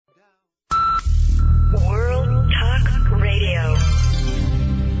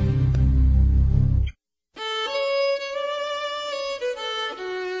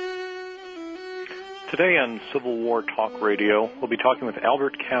Today on Civil War Talk Radio, we'll be talking with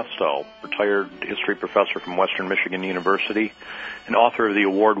Albert Castel, retired history professor from Western Michigan University and author of the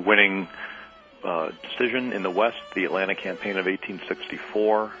award-winning Decision in the West, the Atlanta Campaign of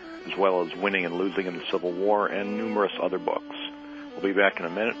 1864, as well as Winning and Losing in the Civil War, and numerous other books. We'll be back in a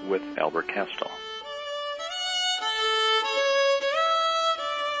minute with Albert Castel.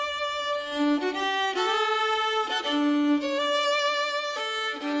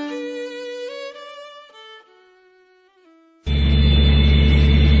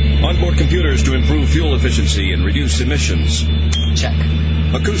 Onboard computers to improve fuel efficiency and reduce emissions. Check.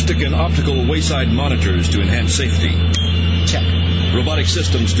 Acoustic and optical wayside monitors to enhance safety. Check. Robotic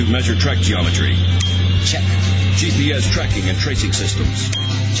systems to measure track geometry. Check. GPS tracking and tracing systems.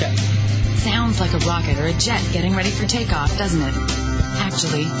 Check. Sounds like a rocket or a jet getting ready for takeoff, doesn't it?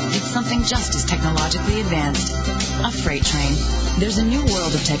 Actually, it's something just as technologically advanced. A freight train. There's a new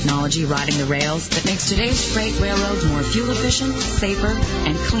world of technology riding the rails that makes today's freight railroads more fuel efficient, safer,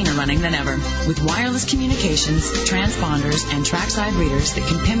 and cleaner running than ever. With wireless communications, transponders, and trackside readers that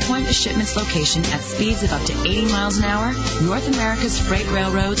can pinpoint a shipment's location at speeds of up to 80 miles an hour, North America's freight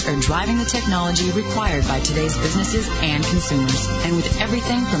railroads are driving the technology required by today's businesses and consumers. And with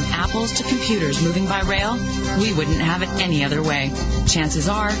everything from apples to computers moving by rail, we wouldn't have it any other way. Chances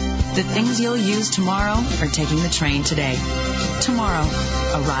are, the things you'll use tomorrow are taking the train today. Tomorrow,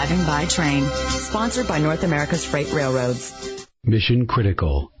 arriving by train. Sponsored by North America's Freight Railroads. Mission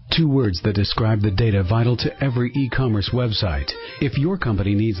critical. 2 words that describe the data vital to every e-commerce website. If your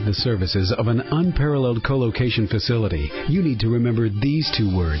company needs the services of an unparalleled co-location facility, you need to remember these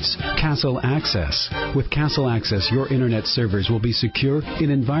 2 words: Castel Access. With Castel Access, your internet servers will be secure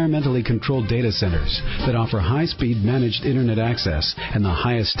in environmentally controlled data centers that offer high-speed managed internet access and the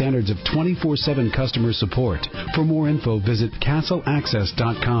highest standards of 24/7 customer support. For more info, visit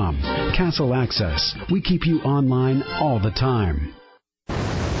castelaccess.com. Castel Access. We keep you online all the time.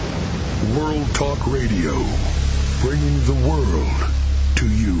 World Talk Radio, bringing the world to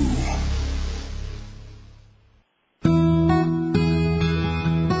you.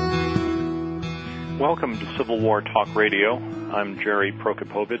 Welcome to Civil War Talk Radio. I'm Jerry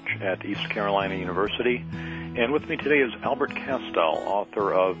Prokopovich at East Carolina University, and with me today is Albert Castel,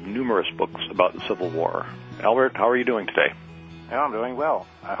 author of numerous books about the Civil War. Albert, how are you doing today? Yeah, I'm doing well,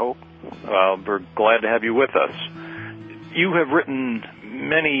 I hope. We're glad to have you with us. You have written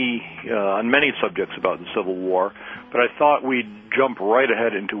on many subjects about the Civil War, but I thought we'd jump right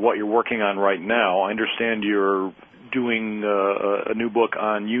ahead into what you're working on right now. I understand you're doing a new book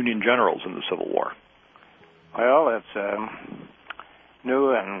on Union generals in the Civil War. Well, it's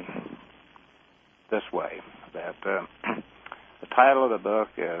new in this way, that the title of the book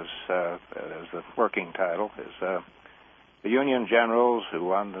is the working title, is The Union Generals Who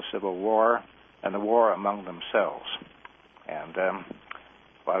Won the Civil War and the War Among Themselves. And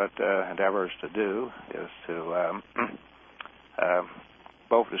what it endeavors to do is to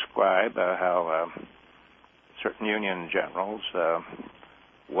both describe how certain Union generals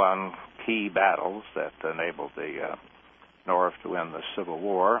won key battles that enabled the North to win the Civil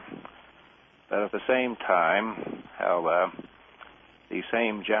War, but at the same time how these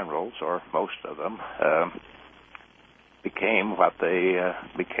same generals, or most of them, became what they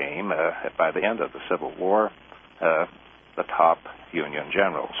became by the end of the Civil War, the top Union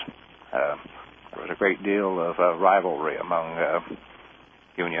generals. There was a great deal of rivalry among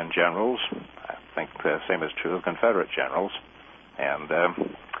Union generals. I think the same is true of Confederate generals. And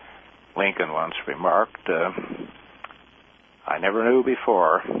Lincoln once remarked, I never knew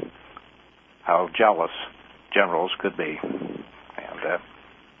before how jealous generals could be. And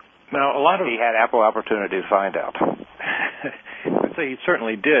now, he had ample opportunity to find out. I'd say he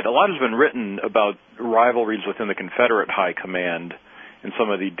certainly did. A lot has been written about rivalries within the Confederate high command and some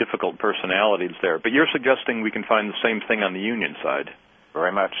of the difficult personalities there. But you're suggesting we can find the same thing on the Union side.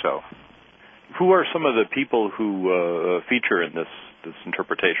 Very much so. Who are some of the people who feature in this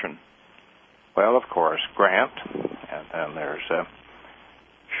interpretation? Well, of course, Grant, and then there's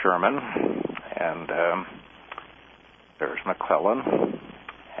Sherman, and there's McClellan,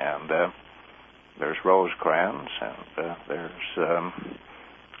 and there's Rosecrans, and there's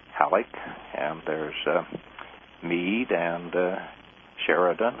Halleck, and there's Meade, and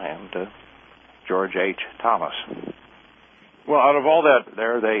Sheridan, and George H. Thomas. Well, out of all that,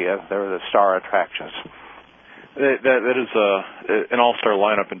 they're the star attractions. That is an all-star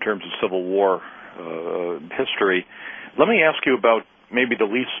lineup in terms of Civil War history. Let me ask you about maybe the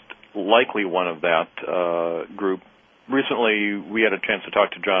least likely one of that group. Recently, we had a chance to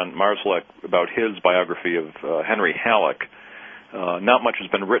talk to John Marszalek about his biography of Henry Halleck. not much has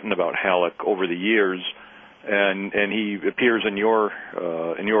been written about Halleck over the years, and he appears in your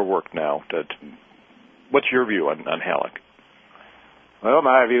work now. What's your view on Halleck? Well,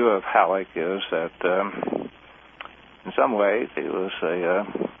 my view of Halleck is that in some ways he was a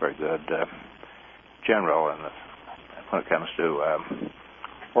very good general when it comes to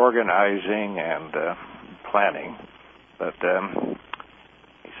organizing and planning, but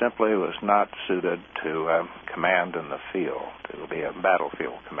he simply was not suited to command in the field, to be a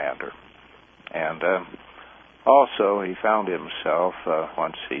battlefield commander. And also he found himself,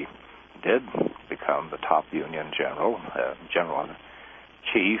 once he did become the top Union general,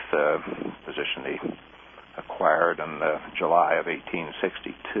 General-in-Chief, position he acquired in July of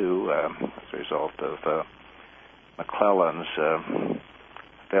 1862 as a result of McClellan's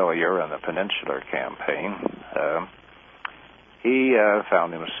failure in the Peninsular Campaign. He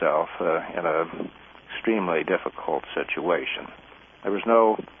found himself in an extremely difficult situation. There was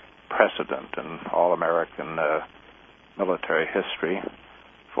no precedent in all American military history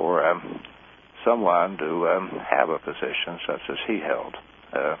for someone to have a position such as he held.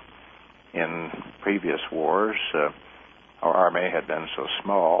 In previous wars, our army had been so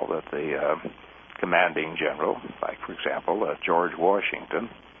small that the commanding general, like, for example, George Washington,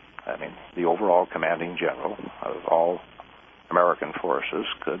 the overall commanding general of all American forces,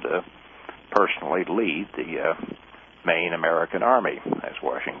 could personally lead the main American army, as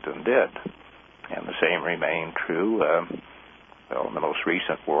Washington did. And the same remained true in the most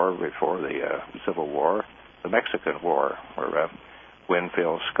recent war before the Civil War, the Mexican War, where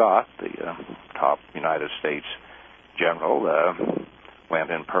Winfield Scott, the top United States general,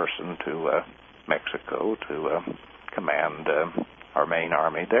 went in person to Mexico to command our main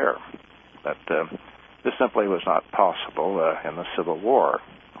army there. But this simply was not possible in the Civil War,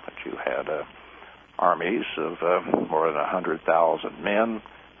 but you had armies of more than 100,000 men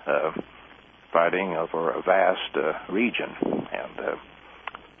fighting over a vast region. And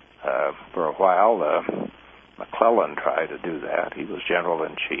for a while, McClellan tried to do that. He was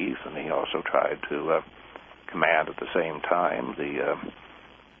general-in-chief, and he also tried to command at the same time the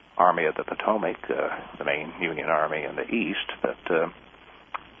Army of the Potomac, the main Union Army in the East, but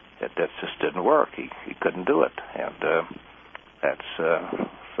that just didn't work. He couldn't do it, and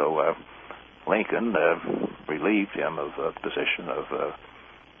so Lincoln relieved him of the position of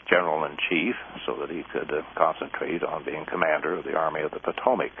General-in-Chief so that he could concentrate on being commander of the Army of the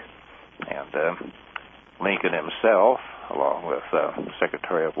Potomac. And Lincoln himself, along with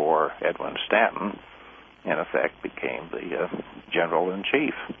Secretary of War Edwin Stanton, in effect became the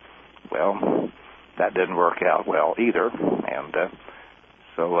General-in-Chief. Well, that didn't work out well either, and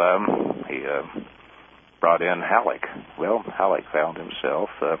so he brought in Halleck. Well, Halleck found himself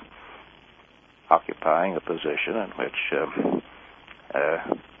occupying a position in which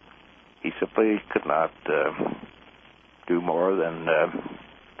he simply could not do more than,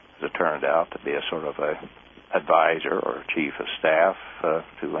 as it turned out, to be a sort of a advisor or chief of staff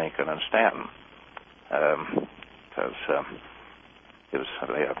to Lincoln and Stanton, because it was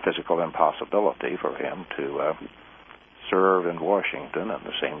a physical impossibility for him to serve in Washington and at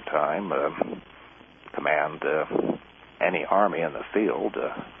the same time command any army in the field,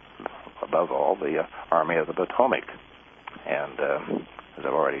 above all the Army of the Potomac. And as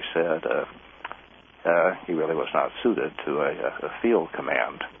I've already said, he really was not suited to a field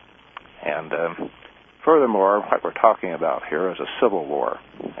command. And furthermore, what we're talking about here is a civil war.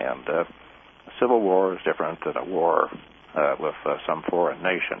 And a civil war is different than a war with some foreign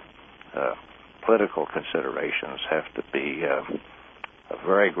nation. Political considerations have to be of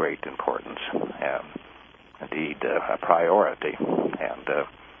very great importance and indeed a priority. And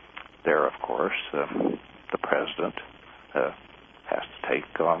there, of course, the president has to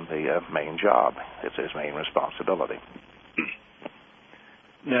take on the main job. It's his main responsibility.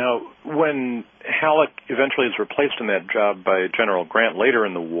 Now, when Halleck eventually is replaced in that job by General Grant later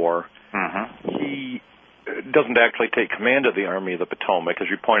in the war, he doesn't actually take command of the Army of the Potomac. As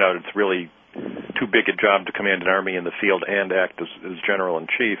you point out, it's really too big a job to command an army in the field and act as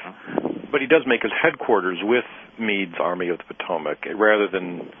General-in-Chief. But he does make his headquarters with Meade's Army of the Potomac rather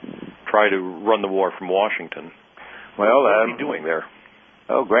than try to run the war from Washington. Well, what is he doing there?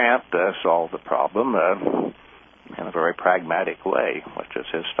 Oh, Grant solved the problem in a very pragmatic way, which is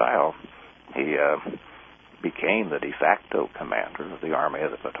his style. He became the de facto commander of the Army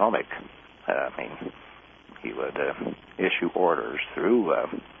of the Potomac. He would issue orders through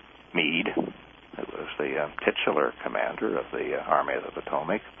Meade, who was the titular commander of the Army of the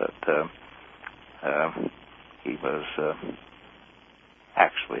Potomac, but he was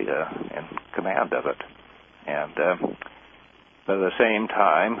actually in command of it. And But at the same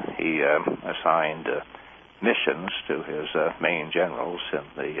time, he assigned missions to his main generals in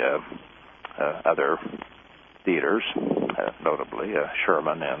the other theaters, notably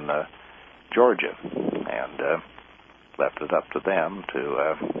Sherman in Georgia, and left it up to them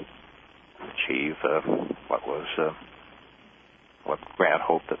to achieve what Grant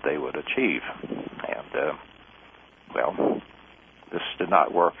hoped that they would achieve. And, well, this did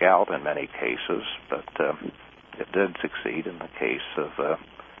not work out in many cases, but it did succeed in the case of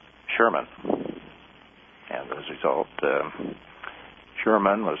Sherman. And as a result,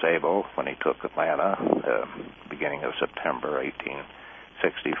 Sherman was able, when he took Atlanta, beginning of September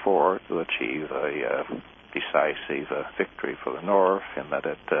 1864, to achieve a decisive victory for the North, in that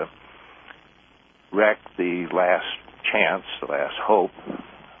it wrecked the last chance, the last hope,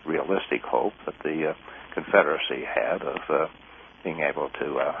 realistic hope that the Confederacy had of being able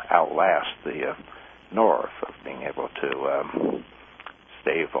to outlast the North, of being able to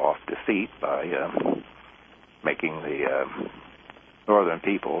stave off defeat by making the Northern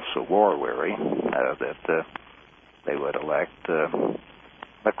people so war-weary that they would elect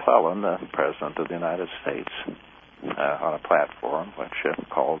McClellan, the President of the United States, on a platform which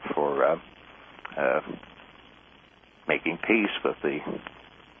called for making peace with the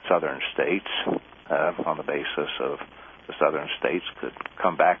Southern states on the basis of the Southern states could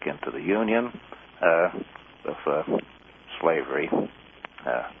come back into the Union with slavery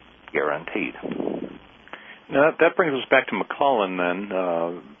guaranteed. Now, that brings us back to McClellan, then,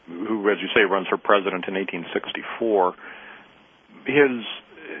 who, as you say, runs for president in 1864.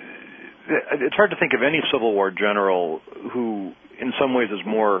 It's hard to think of any Civil War general who, in some ways, is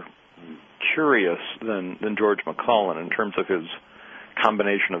more curious than George McClellan in terms of his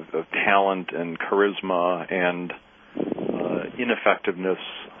combination of talent and charisma and ineffectiveness,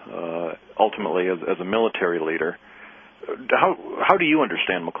 ultimately, as a military leader. How do you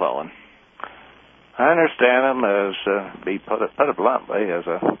understand McClellan? I understand him as, put it bluntly, as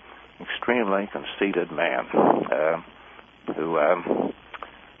an extremely conceited man who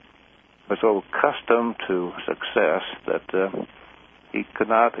was so accustomed to success that he could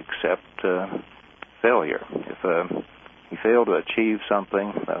not accept failure. If he failed to achieve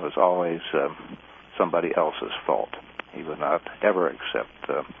something, that was always somebody else's fault. He would not ever accept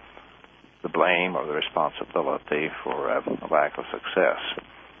the blame or the responsibility for a lack of success,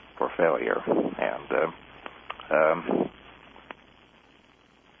 for failure. And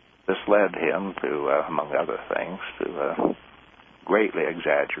this led him to, among other things, to greatly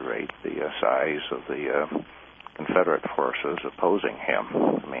exaggerate the size of the Confederate forces opposing him.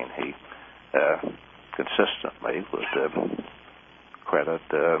 I mean, he consistently would credit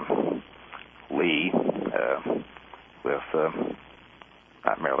Lee with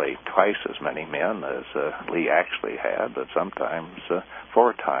not merely twice as many men as Lee actually had, but sometimes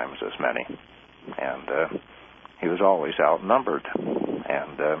 4 times as many. And he was always outnumbered.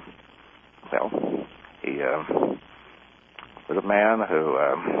 And, well, he was a man who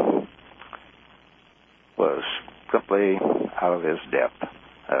was simply out of his depth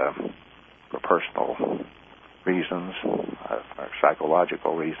for personal reasons, or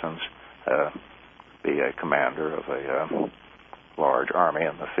psychological reasons, be a commander of a large army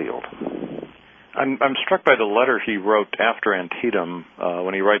in the field. I'm struck by the letter he wrote after Antietam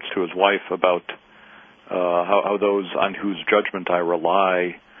when he writes to his wife about how those on whose judgment I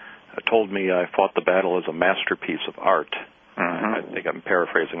rely told me I fought the battle as a masterpiece of art. I think I'm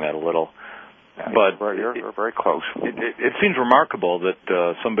paraphrasing that a little. Yeah, but you're very close. It seems remarkable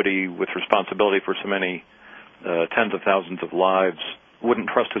that somebody with responsibility for so many tens of thousands of lives wouldn't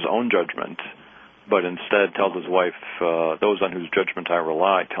trust his own judgment, but instead tells his wife, those on whose judgment I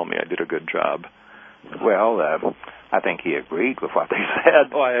rely tell me I did a good job. Well, I think he agreed with what they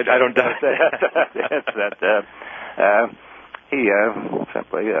said. Oh, I don't doubt that. He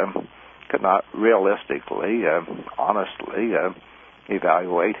simply could not realistically, honestly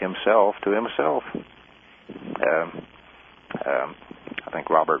evaluate himself to himself. I think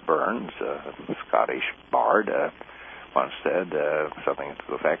Robert Burns, a Scottish bard, once said something to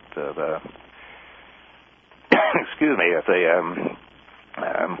the effect of, excuse me, if they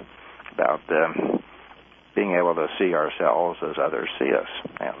about being able to see ourselves as others see us.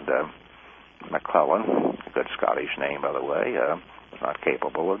 And McClellan, a good Scottish name, by the way, was not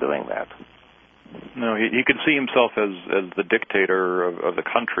capable of doing that. No, he could see himself as the dictator of the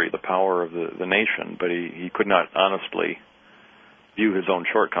country, the power of the nation, but he could not honestly view his own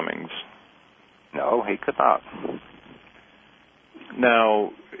shortcomings. No, he could not.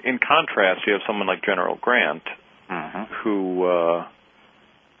 Now, in contrast, you have someone like General Grant, who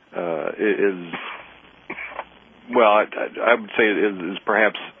is Well, I would say it is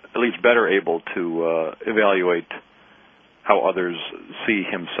perhaps at least better able to evaluate how others see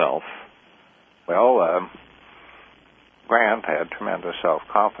himself. Well, Grant had tremendous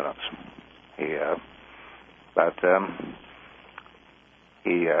self-confidence. But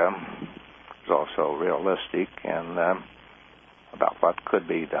he was also realistic in about what could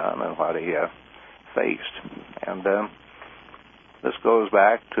be done and what he faced. And this goes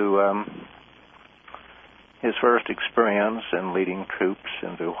back to his first experience in leading troops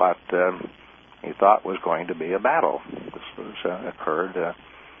into what he thought was going to be a battle. This occurred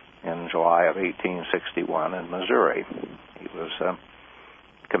in July of 1861 in Missouri. He was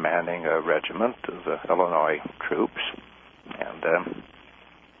commanding a regiment of Illinois troops, and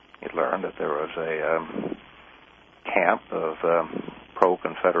he learned that there was a camp of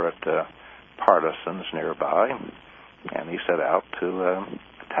pro-Confederate partisans nearby, and he set out to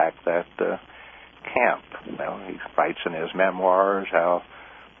attack that camp. Now, he writes in his memoirs how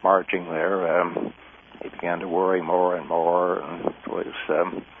marching there, he began to worry more and more, and his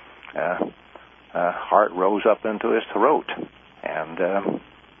heart rose up into his throat, and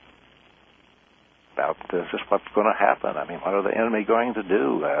about just what's going to happen. I mean, what are the enemy going to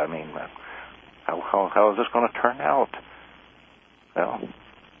do? I mean, how is this going to turn out? Well,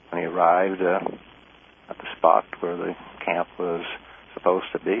 when he arrived at the spot where the camp was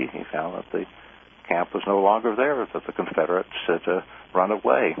supposed to be, he found that the camp was no longer there, that the Confederates had run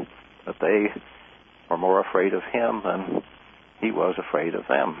away, that they were more afraid of him than he was afraid of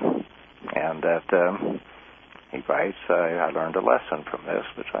them. And that he writes, I learned a lesson from this,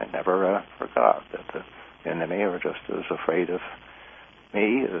 which I never forgot, that the enemy are just as afraid of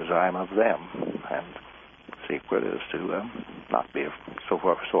me as I'm of them. And the secret is to not be so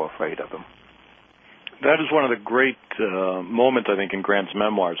afraid of them. That is one of the great moments, I think, in Grant's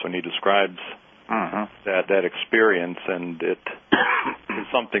memoirs when he describes that experience, and it is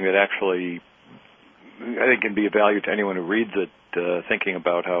something that actually, I think, can be of value to anyone who reads it, thinking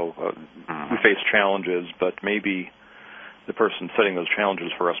about how we face challenges, but maybe the person setting those challenges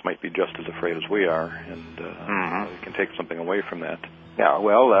for us might be just as afraid as we are, and we can take something away from that. Yeah,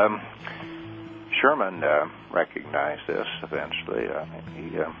 well, Sherman recognized this eventually.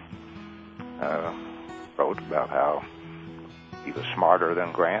 He wrote about how he was smarter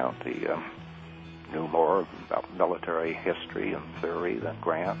than Grant. He knew more about military history and theory than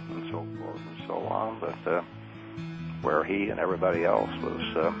Grant, and so forth and so on, but where he and everybody else was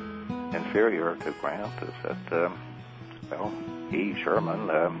inferior to Grant is that, he, Sherman,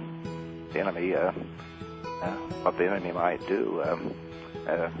 the enemy, what the enemy might do,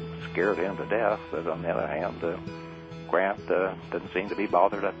 scared him to death, but on the other hand, Grant didn't seem to be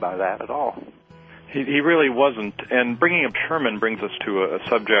bothered by that at all. He really wasn't. And bringing up Sherman brings us to a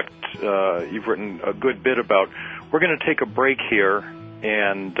subject you've written a good bit about. We're going to take a break here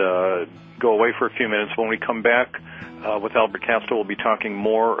and go away for a few minutes. When we come back with Albert Castel, we'll be talking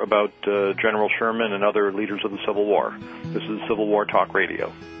more about General Sherman and other leaders of the Civil War. This is Civil War Talk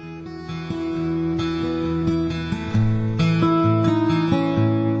Radio.